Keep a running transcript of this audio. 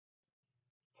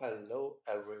Hello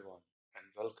everyone and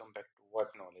welcome back to What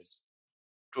Knowledge.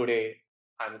 Today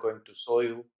I'm going to show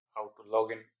you how to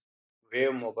log in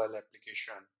Wave mobile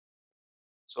application.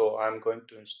 So I'm going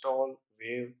to install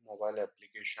Wave mobile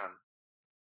application.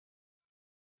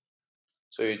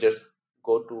 So you just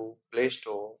go to Play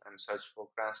Store and search for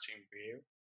Grandstream Wave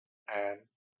and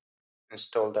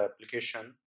install the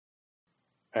application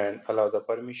and allow the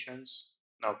permissions.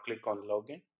 Now click on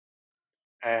login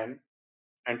and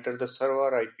enter the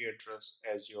server IP address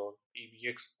as your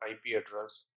PBX IP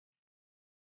address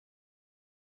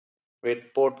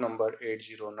with port number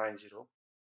 8090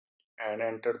 and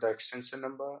enter the extension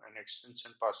number and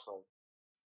extension password.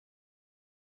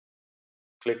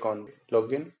 Click on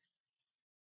login.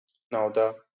 Now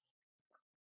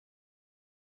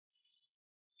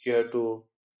you have to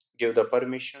give the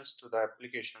permissions to the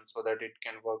application so that it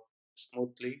can work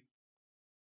smoothly.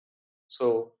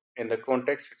 So in the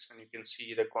contact section you can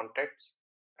see the contacts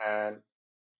and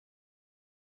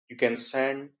you can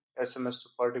send SMS to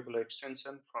particular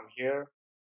extension from here.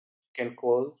 You can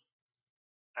call,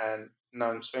 and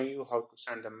now I'm showing you how to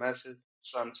send the message.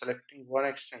 So I'm selecting one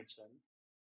extension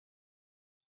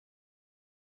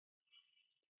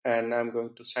and I'm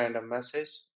going to send a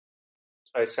message.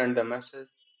 So I send the message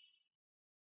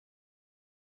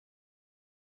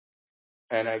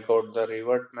and I got the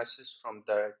revert message from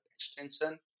that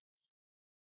extension.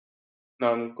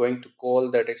 Now I'm going to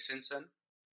call that extension.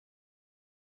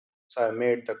 So I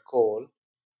made the call,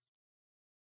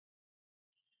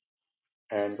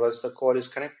 and once the call is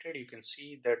connected, you can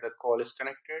see that the call is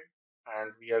connected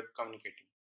and we are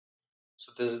communicating.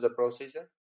 So this is the procedure.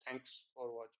 Thanks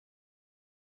for watching.